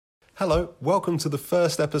Hello, welcome to the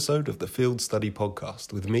first episode of the Field Study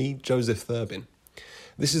Podcast with me, Joseph Thurbin.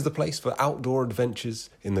 This is the place for outdoor adventures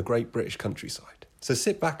in the great British countryside. So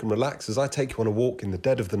sit back and relax as I take you on a walk in the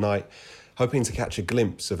dead of the night, hoping to catch a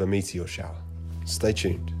glimpse of a meteor shower. Stay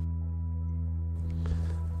tuned.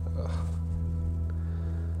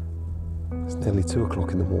 It's nearly 2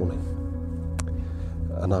 o'clock in the morning,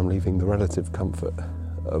 and I'm leaving the relative comfort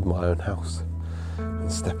of my own house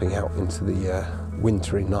and stepping out into the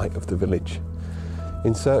wintry night of the village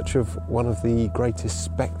in search of one of the greatest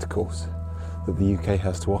spectacles that the UK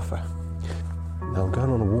has to offer. Now I'm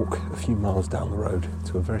going on a walk a few miles down the road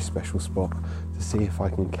to a very special spot to see if I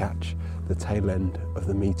can catch the tail end of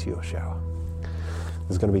the meteor shower.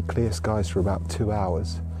 There's going to be clear skies for about 2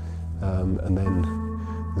 hours, and then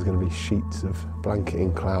there's going to be sheets of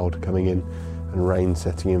blanketing cloud coming in and rain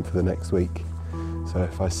setting in for the next week. So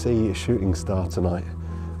if I see a shooting star tonight,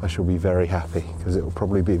 I shall be very happy, because it will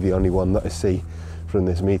probably be the only one that I see from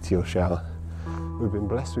this meteor shower. We've been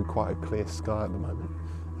blessed with quite a clear sky at the moment.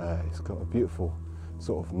 It's got a beautiful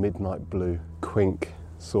sort of midnight blue, quink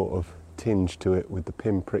sort of tinge to it with the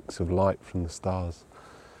pinpricks of light from the stars,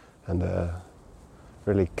 and a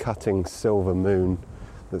really cutting silver moon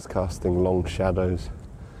that's casting long shadows.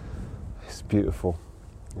 It's beautiful.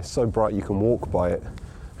 It's so bright you can walk by it.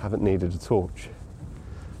 Haven't needed a torch.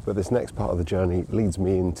 But this next part of the journey leads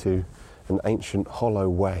me into an ancient hollow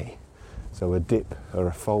way. So a dip or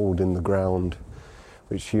a fold in the ground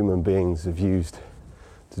which human beings have used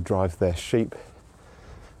to drive their sheep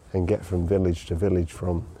and get from village to village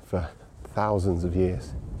from for thousands of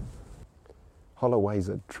years. Hollow ways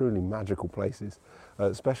are truly magical places,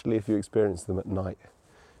 especially if you experience them at night.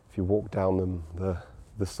 If you walk down them,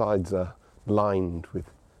 the sides are lined with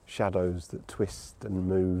shadows that twist and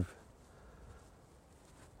move,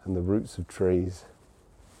 and the roots of trees.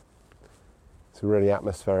 It's a really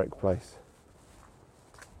atmospheric place.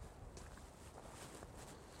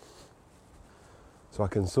 So I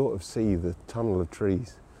can sort of see the tunnel of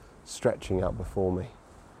trees stretching out before me,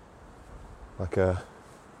 like a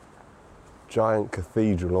giant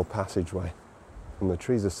cathedral or passageway. And the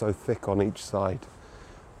trees are so thick on each side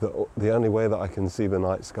that the only way that I can see the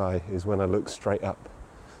night sky is when I look straight up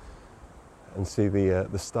and see the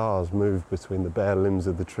stars move between the bare limbs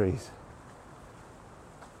of the trees.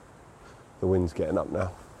 The wind's getting up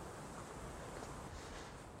now.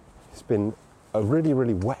 It's been a really,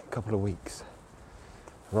 really wet couple of weeks.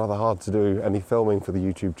 Rather hard to do any filming for the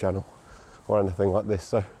YouTube channel or anything like this,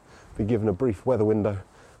 so I've been given a brief weather window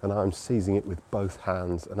and I'm seizing it with both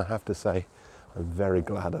hands, and I have to say I'm very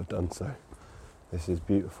glad I've done so. This is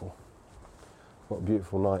beautiful. What a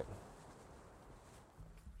beautiful night.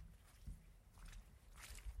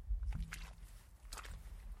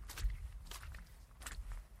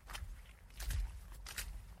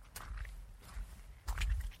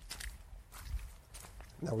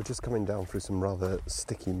 Now we're just coming down through some rather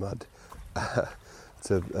sticky mud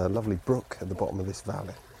to a lovely brook at the bottom of this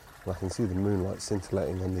valley. And I can see the moonlight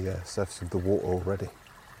scintillating on the surface of the water already.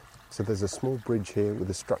 So there's a small bridge here with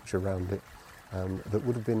a structure around it that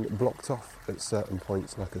would have been blocked off at certain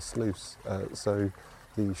points like a sluice, so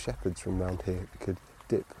the shepherds from around here could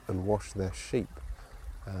dip and wash their sheep.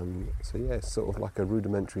 So yeah, it's sort of like a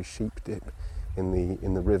rudimentary sheep dip in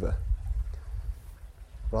the river.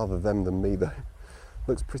 Rather them than me though.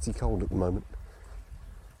 Looks pretty cold at the moment.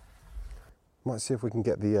 Might see if we can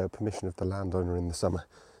get the permission of the landowner in the summer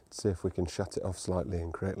to see if we can shut it off slightly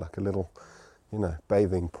and create like a little,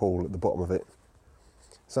 bathing pool at the bottom of it.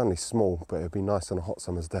 It's only small, but it'd be nice on a hot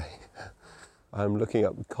summer's day. I'm looking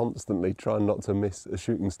up constantly, trying not to miss a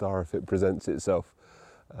shooting star if it presents itself.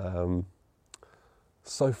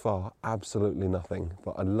 So far, absolutely nothing,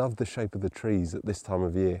 but I love the shape of the trees at this time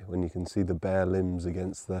of year when you can see the bare limbs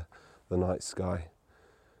against the night sky.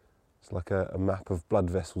 It's like a map of blood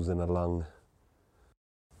vessels in a lung.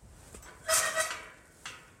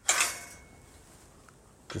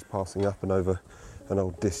 Just passing up and over an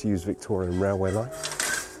old disused Victorian railway line.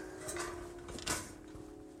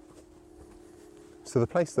 So the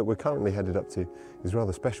place that we're currently headed up to is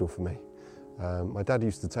rather special for me. My dad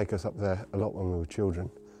used to take us up there a lot when we were children,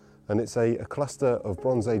 and it's a cluster of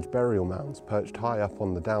Bronze Age burial mounds perched high up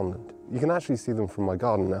on the downland. You can actually see them from my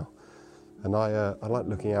garden now. And I like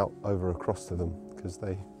looking out over across to them because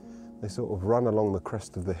they sort of run along the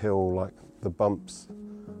crest of the hill like the bumps,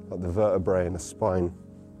 like the vertebrae in a spine.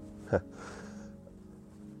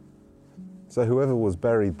 So whoever was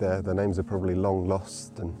buried there, their names are probably long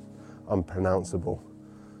lost and unpronounceable.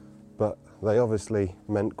 But they obviously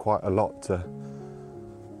meant quite a lot to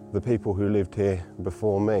the people who lived here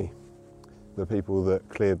before me, the people that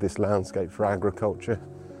cleared this landscape for agriculture,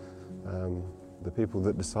 The people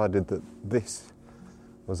that decided that this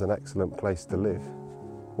was an excellent place to live.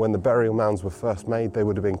 When the burial mounds were first made, they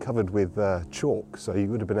would have been covered with chalk, so you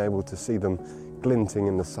would have been able to see them glinting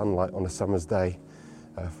in the sunlight on a summer's day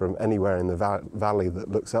from anywhere in the valley that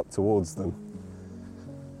looks up towards them.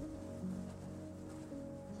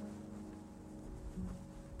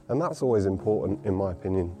 And that's always important, in my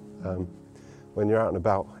opinion, when you're out and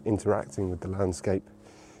about interacting with the landscape,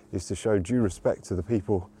 is to show due respect to the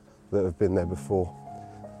people that have been there before,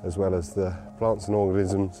 as well as the plants and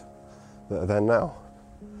organisms that are there now.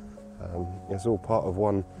 It's all part of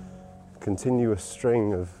one continuous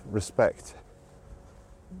string of respect,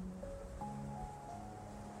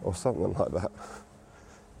 or something like that.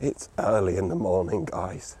 It's early in the morning,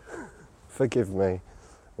 guys. Forgive me.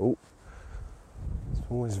 Oh, it's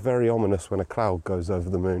always very ominous when a cloud goes over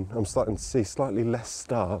the moon. I'm starting to see slightly less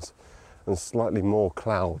stars and slightly more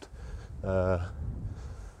cloud,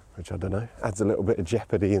 which, I don't know, adds a little bit of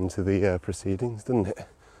jeopardy into the proceedings, doesn't it?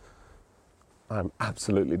 I'm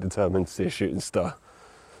absolutely determined to see a shooting star.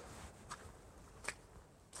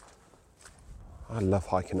 I love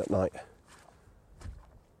hiking at night.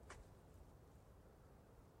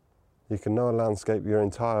 You can know a landscape your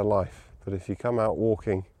entire life, but if you come out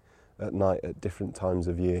walking at night at different times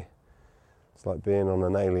of year, it's like being on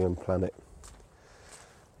an alien planet.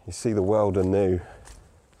 You see the world anew.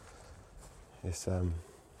 It's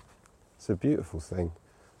a beautiful thing.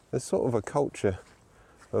 There's sort of a culture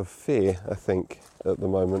of fear, I think, at the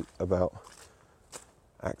moment about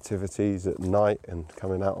activities at night and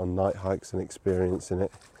coming out on night hikes and experiencing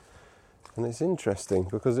it. And it's interesting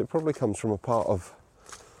because it probably comes from a part of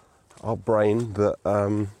our brain that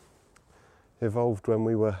evolved when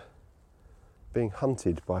we were being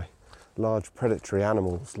hunted by large predatory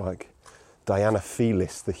animals like Diana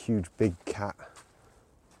Felis, the huge big cat.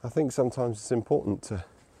 I think sometimes it's important to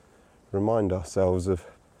remind ourselves of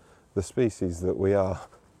the species that we are.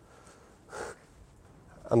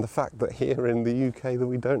 And the fact that here in the UK that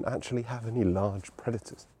we don't actually have any large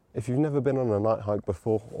predators. If you've never been on a night hike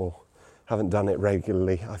before or haven't done it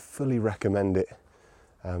regularly, I fully recommend it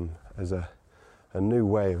as a new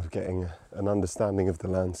way of getting an understanding of the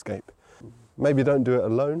landscape. Maybe don't do it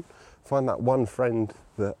alone. Find that one friend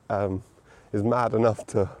that is mad enough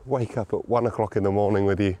to wake up at 1 o'clock in the morning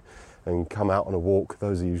with you and come out on a walk.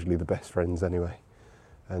 Those are usually the best friends anyway.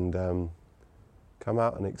 And come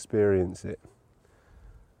out and experience it.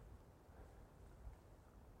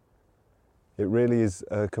 It really is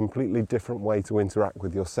a completely different way to interact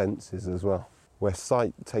with your senses as well. Where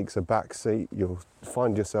sight takes a back seat, you'll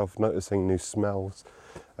find yourself noticing new smells,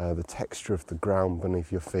 the texture of the ground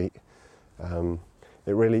beneath your feet.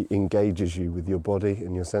 It really engages you with your body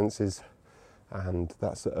and your senses, and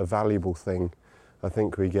that's a valuable thing. I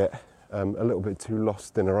think we get a little bit too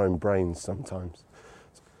lost in our own brains sometimes.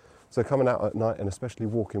 So coming out at night, and especially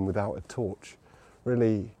walking without a torch,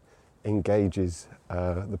 really engages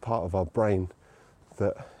the part of our brain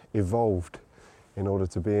that evolved in order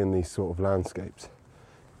to be in these sort of landscapes,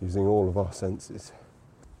 using all of our senses.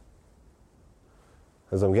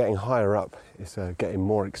 As I'm getting higher up, it's getting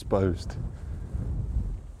more exposed,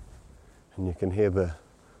 and you can hear the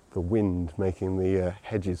wind making the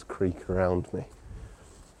hedges creak around me.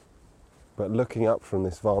 But looking up from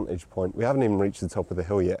this vantage point, we haven't even reached the top of the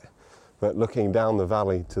hill yet, but looking down the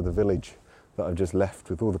valley to the village that I've just left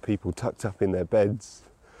with all the people tucked up in their beds,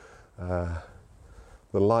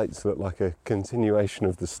 the lights look like a continuation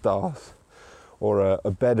of the stars or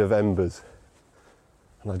a bed of embers.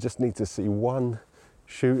 And I just need to see one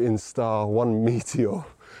shooting star, one meteor,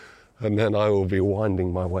 and then I will be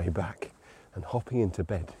winding my way back and hopping into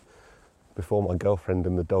bed before my girlfriend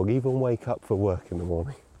and the dog even wake up for work in the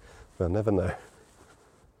morning. They'll never know.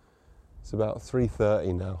 It's about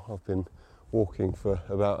 3:30 now. I've been walking for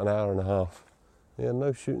about an hour and a half. Yeah,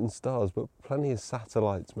 no shooting stars, but plenty of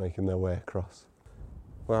satellites making their way across.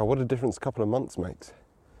 Wow, what a difference a couple of months makes.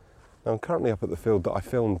 Now, I'm currently up at the field that I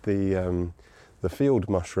filmed the field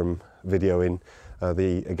mushroom video in,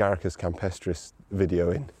 the Agaricus campestris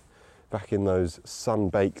video in, back in those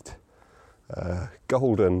sun-baked,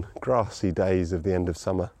 golden, grassy days of the end of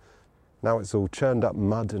summer. Now it's all churned up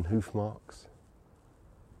mud and hoof marks,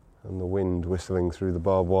 and the wind whistling through the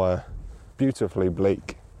barbed wire. Beautifully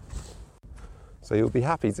bleak. So you'll be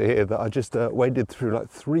happy to hear that I just waded through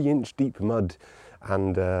like 3-inch deep mud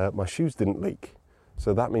and my shoes didn't leak.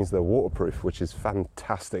 So that means they're waterproof, which is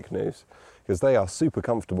fantastic news because they are super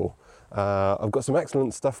comfortable. I've got some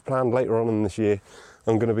excellent stuff planned later on in this year.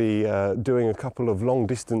 I'm going to be doing a couple of long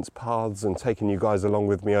distance paths and taking you guys along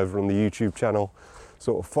with me over on the YouTube channel,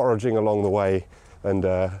 sort of foraging along the way and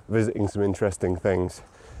visiting some interesting things.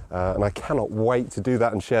 and I cannot wait to do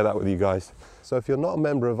that and share that with you guys. So if you're not a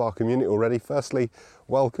member of our community already, firstly,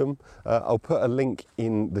 welcome. I'll put a link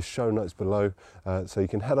in the show notes below, so you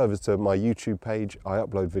can head over to my YouTube page. I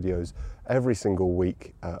upload videos every single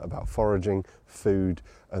week about foraging, food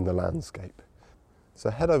and the landscape. So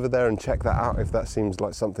head over there and check that out if that seems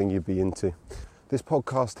like something you'd be into. This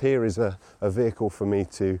podcast here is a vehicle for me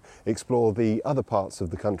to explore the other parts of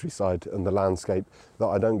the countryside and the landscape that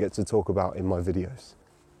I don't get to talk about in my videos.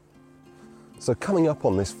 So coming up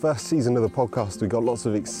on this first season of the podcast, we've got lots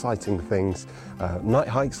of exciting things. Night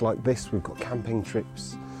hikes like this, we've got camping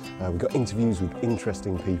trips, we've got interviews with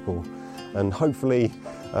interesting people, and hopefully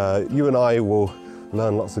you and I will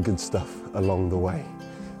learn lots of good stuff along the way.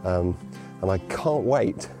 And I can't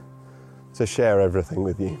wait to share everything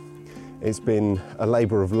with you. It's been a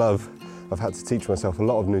labour of love. I've had to teach myself a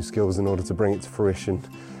lot of new skills in order to bring it to fruition,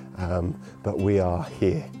 but we are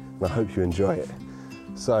here, and I hope you enjoy it.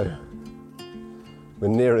 So, we're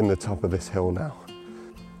nearing the top of this hill now.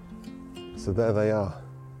 So there they are.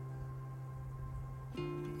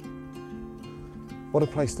 What a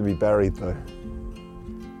place to be buried though.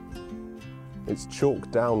 It's chalk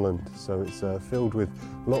downland, so it's filled with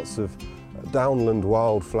lots of downland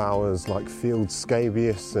wildflowers like field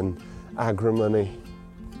scabious and agrimony.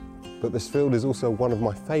 But this field is also one of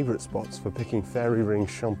my favourite spots for picking fairy ring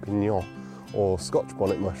champignon or Scotch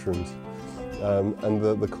bonnet mushrooms. And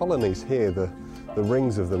the colonies here, the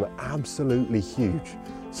rings of them are absolutely huge,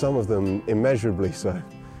 some of them immeasurably so.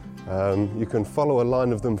 You can follow a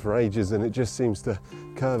line of them for ages and it just seems to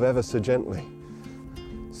curve ever so gently.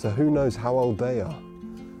 So who knows how old they are?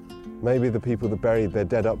 Maybe the people that buried their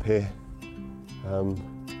dead up here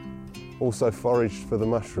also foraged for the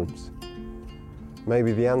mushrooms.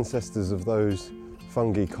 Maybe the ancestors of those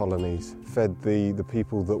fungi colonies fed the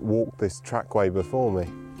people that walked this trackway before me.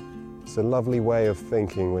 It's a lovely way of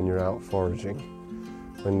thinking when you're out foraging.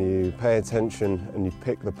 When you pay attention and you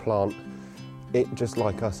pick the plant, it, just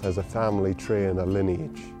like us, has a family tree and a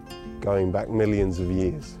lineage going back millions of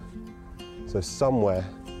years. So somewhere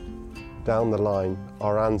down the line,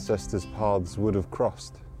 our ancestors' paths would have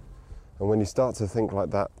crossed. And when you start to think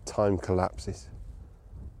like that, time collapses.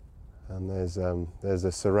 And there's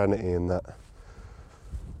a serenity in that.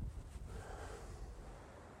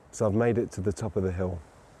 So I've made it to the top of the hill,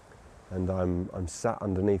 and I'm sat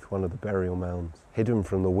underneath one of the burial mounds, hidden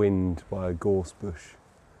from the wind by a gorse bush,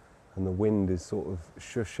 and the wind is sort of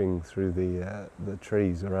shushing through the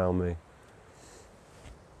trees around me.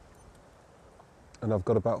 And I've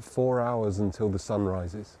got about 4 hours until the sun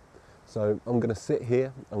rises. So I'm going to sit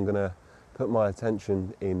here, I'm going to put my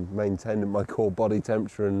attention in maintaining my core body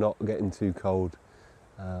temperature and not getting too cold.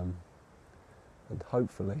 And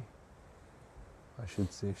hopefully I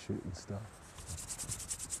should see a shooting star.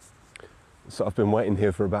 So I've been waiting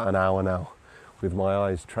here for about an hour now with my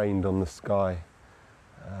eyes trained on the sky.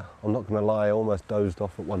 I'm not going to lie, I almost dozed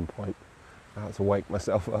off at one point. I had to wake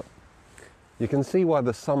myself up. You can see why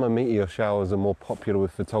the summer meteor showers are more popular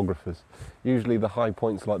with photographers. Usually the high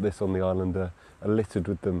points like this on the island are littered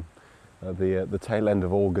with them at the tail end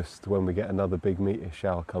of August when we get another big meteor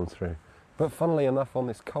shower come through. But funnily enough, on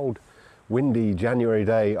this cold, windy January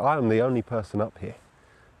day, I am the only person up here.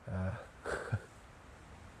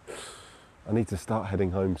 I need to start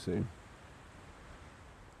heading home soon.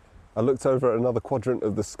 I looked over at another quadrant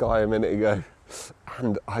of the sky a minute ago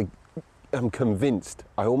and I am convinced,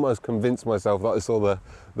 I almost convinced myself that I saw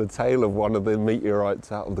the tail of one of the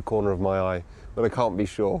meteorites out of the corner of my eye, but I can't be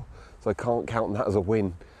sure, so I can't count that as a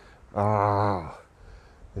win.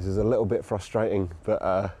 This is a little bit frustrating,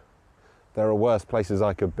 but there are worse places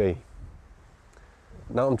I could be.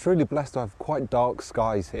 Now I'm truly blessed to have quite dark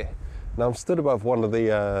skies here. Now I'm stood above one of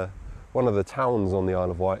the towns on the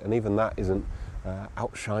Isle of Wight, and even that isn't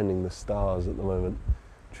outshining the stars at the moment.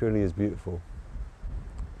 It truly is beautiful.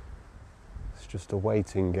 It's just a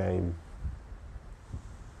waiting game.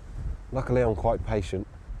 Luckily I'm quite patient.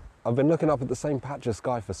 I've been looking up at the same patch of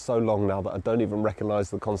sky for so long now that I don't even recognise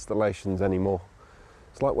the constellations anymore.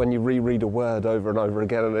 It's like when you reread a word over and over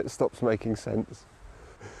again and it stops making sense.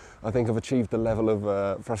 I think I've achieved the level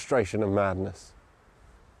of frustration and madness.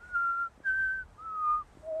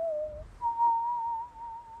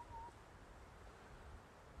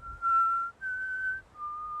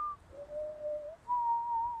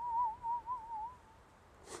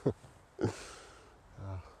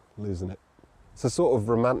 Losing it. It's a sort of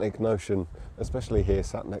romantic notion, especially here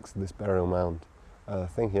sat next to this burial mound,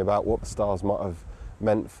 thinking about what the stars might have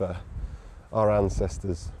meant for our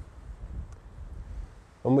ancestors.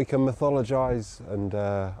 And we can mythologise and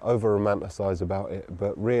over-romanticise about it,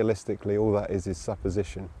 but realistically all that is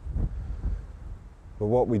supposition. But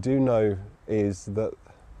what we do know is that,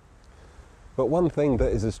 but one thing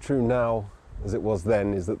that is as true now as it was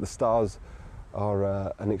then is that the stars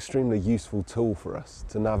are an extremely useful tool for us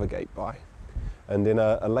to navigate by. And in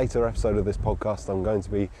a later episode of this podcast, I'm going to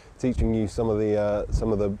be teaching you some of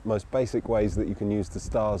the most basic ways that you can use the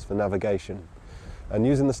stars for navigation. And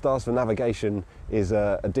using the stars for navigation is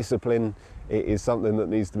a discipline. It is something that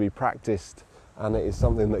needs to be practiced, and it is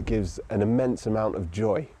something that gives an immense amount of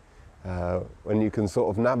joy. When you can sort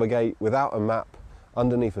of navigate without a map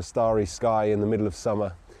underneath a starry sky in the middle of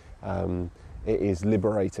summer, it is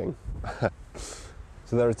liberating.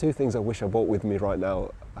 So there are two things I wish I brought with me right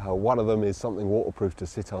now. One of them is something waterproof to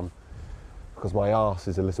sit on, because my arse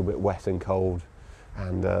is a little bit wet and cold,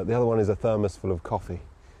 and the other one is a thermos full of coffee,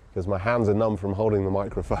 because my hands are numb from holding the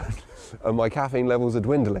microphone and my caffeine levels are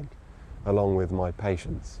dwindling, along with my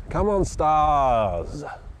patience. Come on, stars!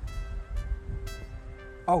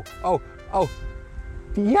 Oh,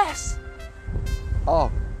 yes! Oh,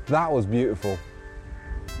 that was beautiful.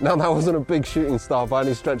 Now, that wasn't a big shooting star by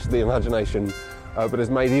any stretch of the imagination, but it's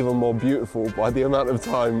made even more beautiful by the amount of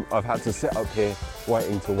time I've had to sit up here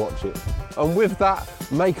waiting to watch it. And with that,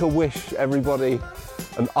 make a wish, everybody,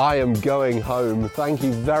 and I am going home. Thank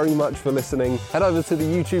you very much for listening. Head over to the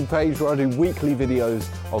YouTube page where I do weekly videos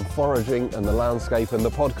on foraging and the landscape, and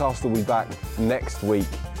the podcast will be back next week.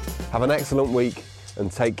 Have an excellent week and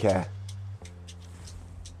take care.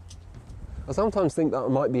 I sometimes think that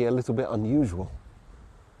might be a little bit unusual.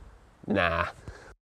 Nah.